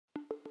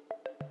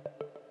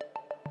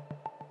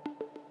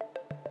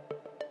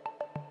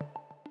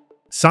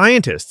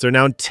Scientists are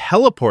now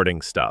teleporting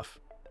stuff.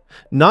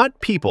 Not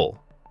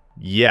people.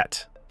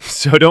 Yet.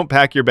 So don't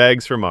pack your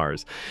bags for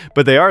Mars.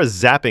 But they are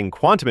zapping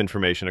quantum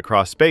information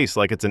across space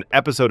like it's an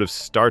episode of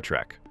Star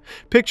Trek.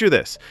 Picture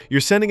this.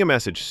 You're sending a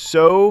message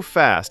so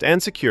fast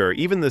and secure,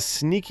 even the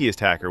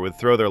sneakiest hacker would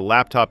throw their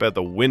laptop out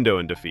the window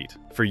in defeat.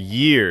 For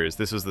years,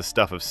 this was the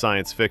stuff of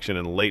science fiction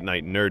and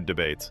late-night nerd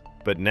debates.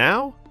 But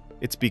now,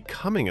 it's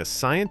becoming a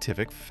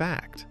scientific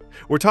fact.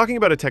 We're talking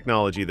about a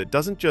technology that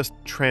doesn't just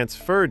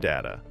transfer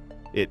data,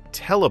 it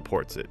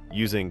teleports it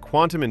using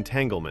quantum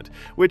entanglement,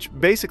 which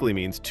basically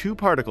means two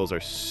particles are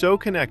so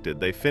connected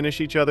they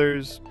finish each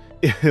other's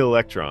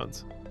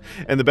electrons.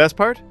 And the best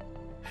part?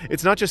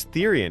 It's not just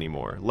theory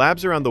anymore.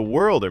 Labs around the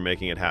world are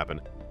making it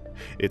happen.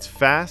 It's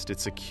fast,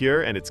 it's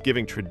secure, and it's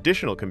giving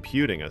traditional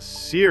computing a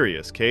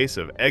serious case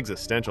of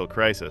existential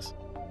crisis.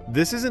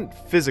 This isn't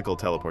physical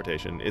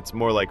teleportation, it's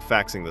more like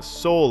faxing the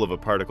soul of a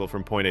particle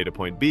from point A to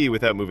point B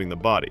without moving the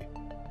body.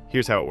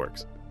 Here's how it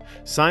works.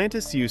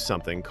 Scientists use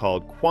something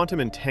called quantum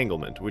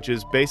entanglement, which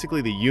is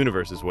basically the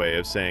universe's way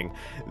of saying,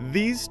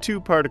 these two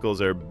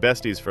particles are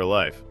besties for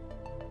life.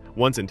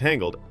 Once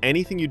entangled,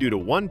 anything you do to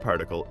one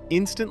particle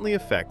instantly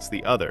affects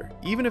the other,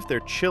 even if they're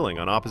chilling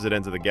on opposite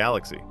ends of the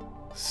galaxy.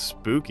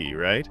 Spooky,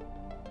 right?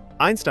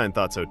 Einstein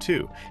thought so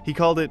too. He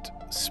called it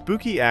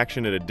spooky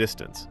action at a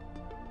distance.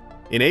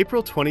 In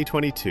April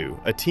 2022,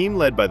 a team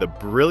led by the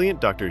brilliant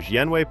Dr.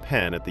 Jianwei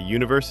Pen at the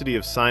University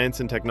of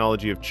Science and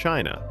Technology of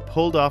China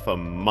pulled off a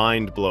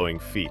mind-blowing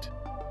feat.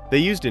 They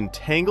used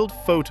entangled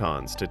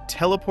photons to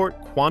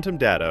teleport quantum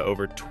data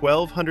over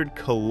 1,200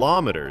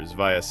 kilometers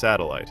via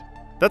satellite.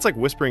 That's like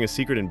whispering a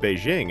secret in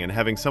Beijing and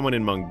having someone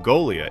in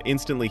Mongolia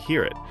instantly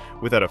hear it,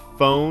 without a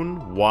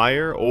phone,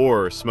 wire,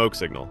 or smoke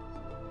signal.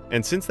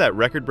 And since that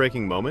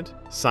record-breaking moment,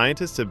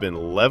 scientists have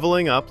been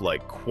leveling up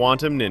like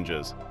quantum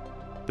ninjas.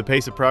 The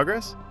pace of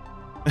progress?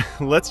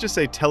 Let's just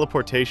say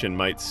teleportation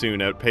might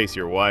soon outpace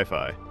your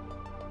Wi-Fi.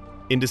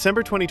 In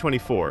December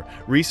 2024,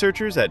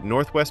 researchers at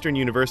Northwestern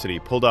University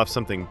pulled off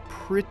something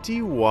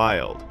pretty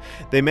wild.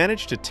 They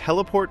managed to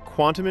teleport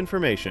quantum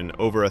information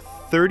over a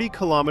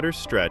 30-kilometer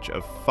stretch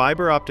of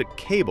fiber optic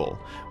cable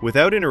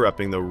without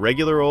interrupting the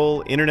regular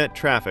old internet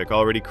traffic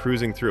already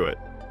cruising through it.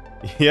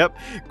 Yep,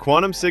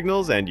 quantum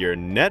signals and your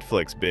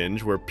Netflix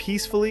binge were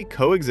peacefully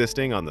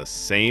coexisting on the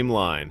same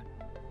line.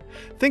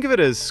 Think of it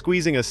as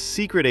squeezing a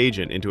secret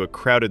agent into a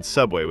crowded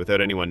subway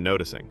without anyone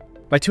noticing.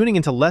 By tuning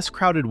into less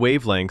crowded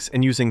wavelengths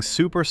and using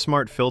super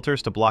smart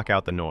filters to block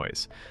out the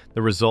noise.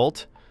 The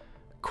result?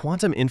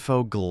 Quantum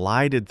info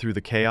glided through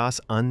the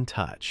chaos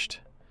untouched.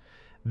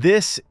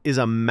 This is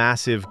a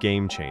massive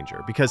game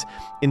changer because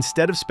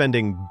instead of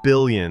spending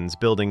billions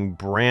building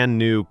brand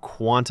new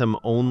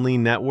quantum-only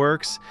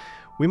networks,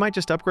 we might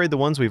just upgrade the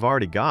ones we've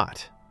already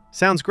got.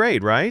 Sounds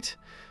great, right?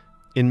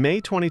 In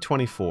May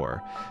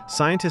 2024,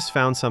 scientists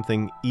found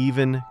something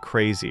even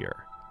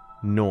crazier.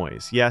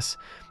 Noise. Yes,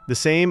 the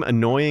same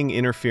annoying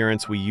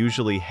interference we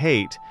usually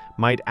hate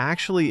might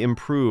actually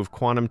improve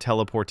quantum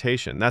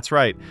teleportation. That's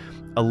right,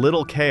 a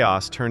little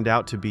chaos turned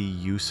out to be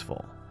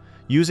useful.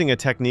 Using a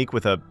technique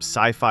with a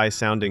sci-fi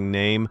sounding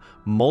name,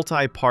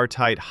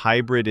 multipartite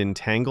hybrid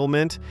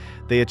entanglement,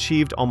 they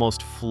achieved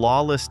almost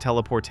flawless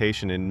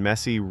teleportation in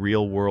messy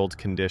real-world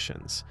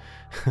conditions.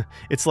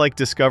 It's like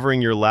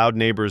discovering your loud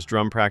neighbor's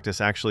drum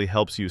practice actually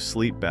helps you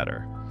sleep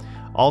better.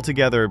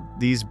 Altogether,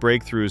 these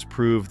breakthroughs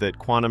prove that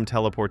quantum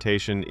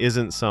teleportation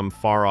isn't some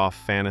far-off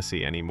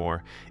fantasy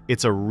anymore.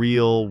 It's a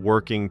real,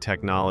 working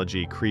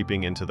technology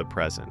creeping into the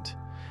present.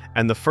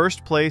 And the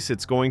first place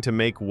it's going to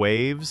make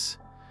waves?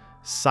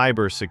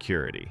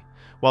 Cybersecurity.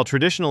 While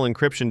traditional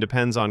encryption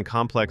depends on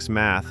complex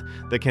math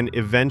that can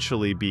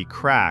eventually be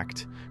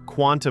cracked,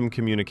 quantum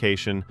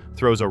communication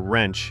throws a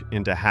wrench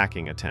into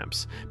hacking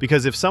attempts.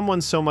 Because if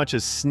someone so much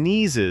as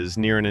sneezes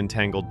near an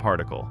entangled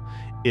particle,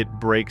 it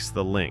breaks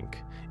the link,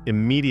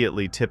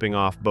 immediately tipping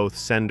off both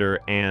sender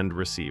and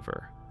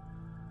receiver.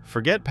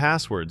 Forget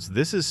passwords,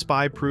 this is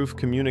spy-proof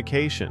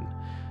communication.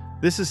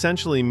 This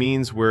essentially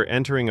means we're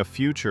entering a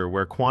future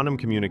where quantum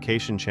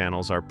communication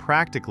channels are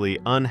practically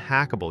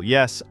unhackable.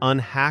 Yes,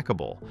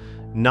 unhackable.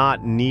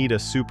 Not need a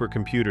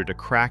supercomputer to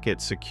crack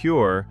it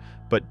secure,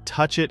 but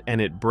touch it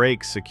and it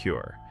breaks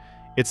secure.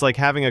 It's like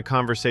having a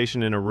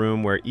conversation in a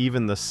room where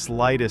even the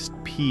slightest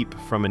peep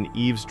from an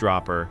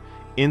eavesdropper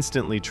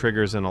instantly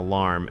triggers an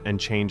alarm and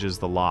changes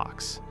the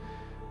locks.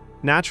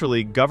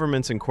 Naturally,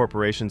 governments and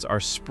corporations are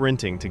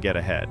sprinting to get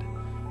ahead.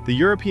 The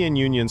European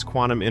Union's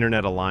Quantum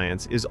Internet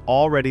Alliance is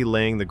already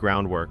laying the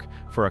groundwork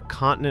for a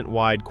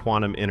continent-wide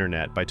quantum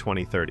internet by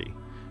 2030.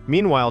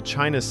 Meanwhile,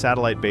 China's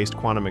satellite-based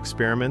quantum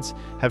experiments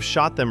have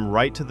shot them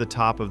right to the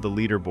top of the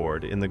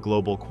leaderboard in the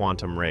global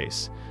quantum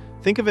race.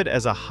 Think of it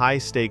as a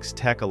high-stakes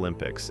tech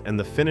Olympics, and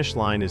the finish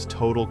line is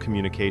total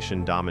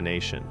communication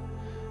domination.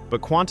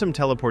 But quantum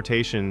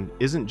teleportation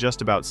isn't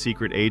just about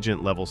secret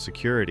agent-level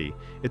security,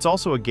 it's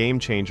also a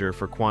game-changer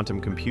for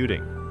quantum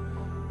computing.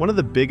 One of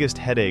the biggest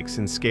headaches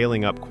in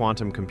scaling up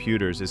quantum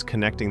computers is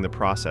connecting the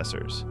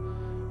processors.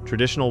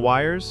 Traditional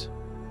wires?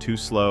 Too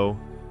slow,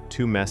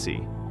 too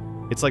messy.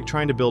 It's like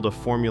trying to build a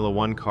Formula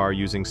One car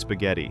using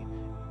spaghetti.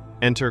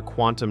 Enter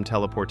quantum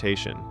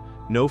teleportation.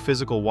 No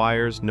physical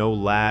wires, no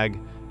lag,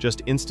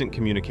 just instant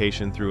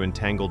communication through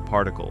entangled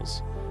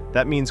particles.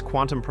 That means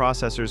quantum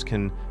processors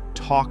can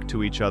talk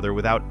to each other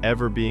without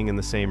ever being in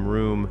the same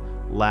room,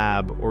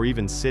 lab, or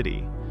even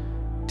city.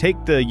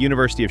 Take the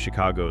University of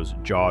Chicago's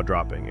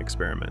jaw-dropping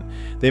experiment.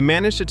 They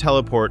managed to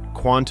teleport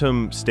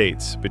quantum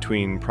states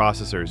between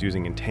processors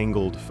using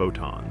entangled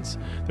photons.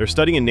 Their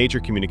study in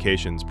Nature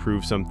Communications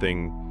proved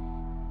something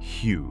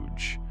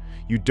huge.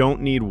 You don't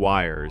need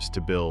wires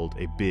to build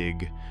a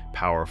big,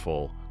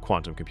 powerful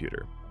quantum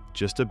computer.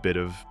 Just a bit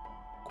of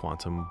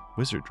quantum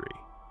wizardry.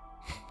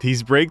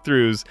 These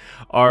breakthroughs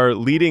are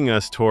leading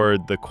us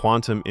toward the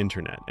quantum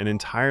internet, an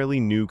entirely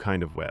new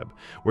kind of web,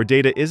 where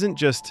data isn't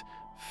just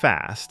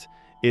fast,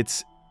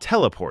 it's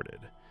teleported.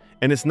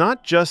 And it's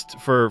not just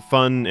for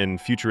fun and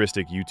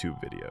futuristic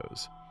YouTube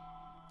videos.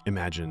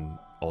 Imagine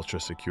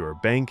ultra-secure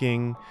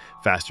banking,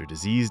 faster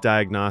disease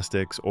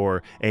diagnostics,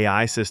 or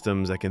AI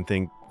systems that can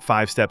think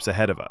 5 steps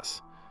ahead of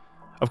us.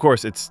 Of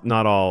course, it's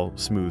not all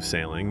smooth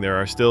sailing. There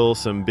are still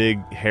some big,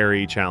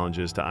 hairy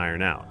challenges to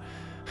iron out.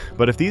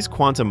 But if these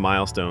quantum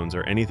milestones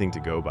are anything to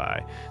go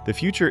by, the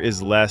future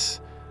is less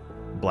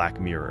Black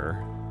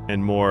Mirror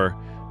and more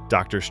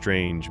Doctor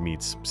Strange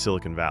meets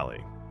Silicon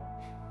Valley.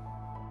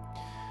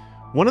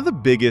 One of the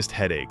biggest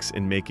headaches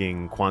in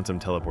making quantum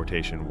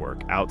teleportation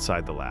work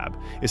outside the lab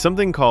is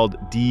something called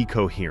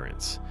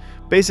decoherence.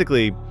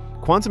 Basically,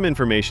 quantum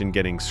information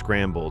getting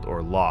scrambled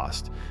or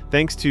lost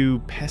thanks to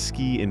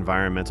pesky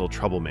environmental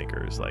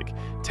troublemakers like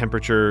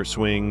temperature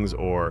swings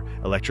or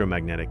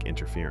electromagnetic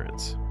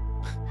interference.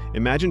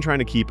 Imagine trying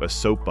to keep a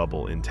soap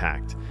bubble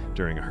intact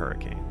during a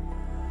hurricane.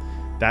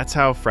 That's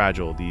how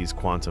fragile these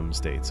quantum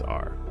states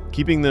are.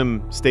 Keeping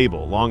them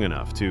stable long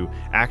enough to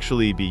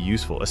actually be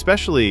useful,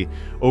 especially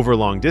over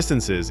long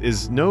distances,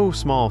 is no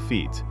small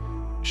feat.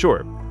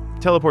 Sure,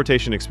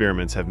 teleportation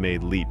experiments have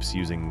made leaps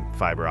using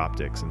fiber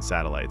optics and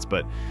satellites,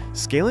 but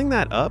scaling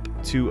that up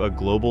to a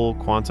global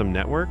quantum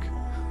network?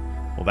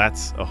 Well,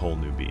 that's a whole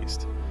new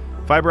beast.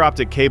 Fiber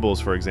optic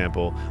cables, for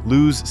example,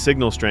 lose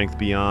signal strength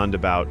beyond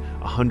about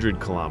 100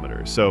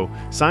 kilometers, so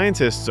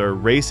scientists are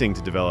racing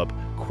to develop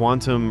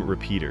quantum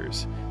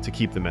repeaters to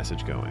keep the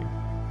message going.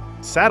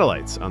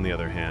 Satellites, on the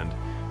other hand,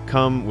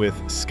 come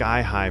with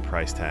sky-high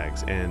price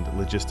tags and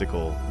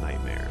logistical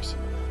nightmares.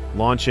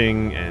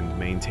 Launching and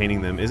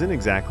maintaining them isn't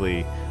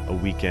exactly a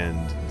weekend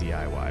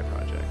DIY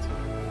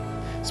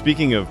project.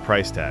 Speaking of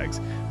price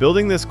tags,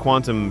 building this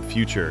quantum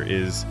future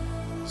is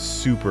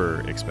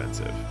super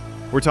expensive.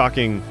 We're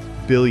talking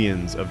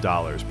billions of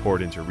dollars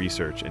poured into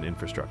research and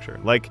infrastructure,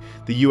 like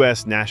the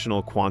US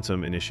National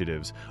Quantum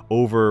Initiative's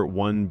over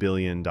 $1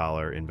 billion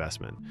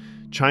investment.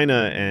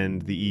 China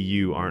and the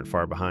EU aren't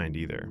far behind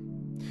either.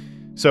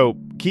 So,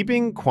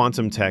 keeping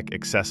quantum tech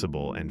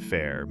accessible and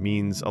fair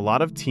means a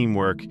lot of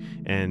teamwork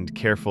and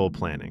careful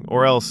planning,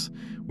 or else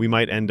we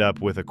might end up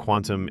with a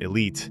quantum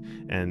elite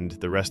and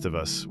the rest of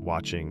us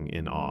watching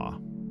in awe.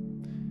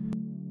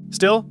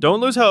 Still, don't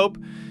lose hope.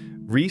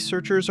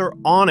 Researchers are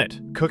on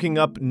it, cooking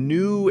up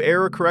new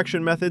error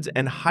correction methods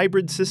and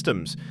hybrid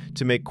systems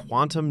to make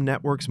quantum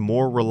networks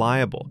more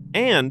reliable.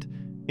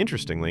 And,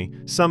 interestingly,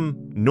 some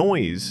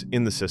noise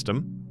in the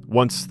system,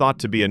 once thought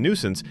to be a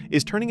nuisance,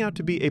 is turning out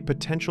to be a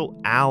potential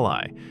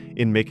ally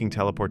in making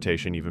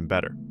teleportation even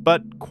better.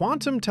 But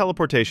quantum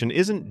teleportation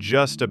isn't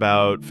just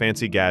about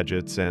fancy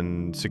gadgets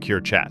and secure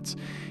chats.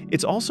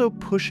 It's also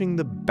pushing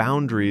the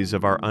boundaries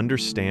of our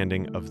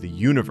understanding of the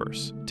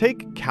universe.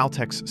 Take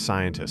Caltech's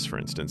scientists, for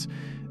instance.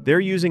 They're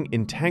using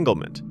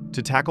entanglement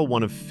to tackle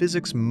one of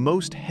physics'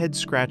 most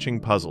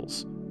head-scratching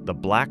puzzles, the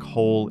black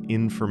hole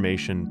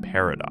information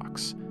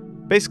paradox.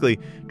 Basically,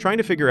 trying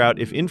to figure out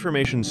if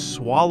information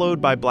swallowed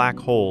by black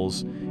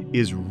holes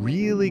is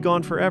really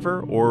gone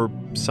forever or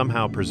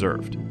somehow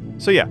preserved.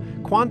 So yeah,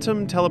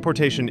 quantum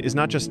teleportation is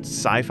not just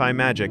sci-fi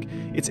magic,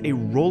 it's a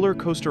roller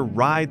coaster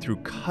ride through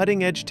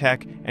cutting-edge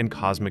tech and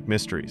cosmic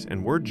mysteries,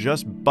 and we're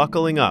just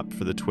buckling up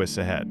for the twists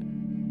ahead.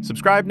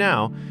 Subscribe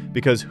now,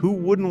 because who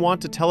wouldn't want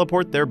to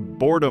teleport their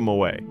boredom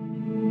away?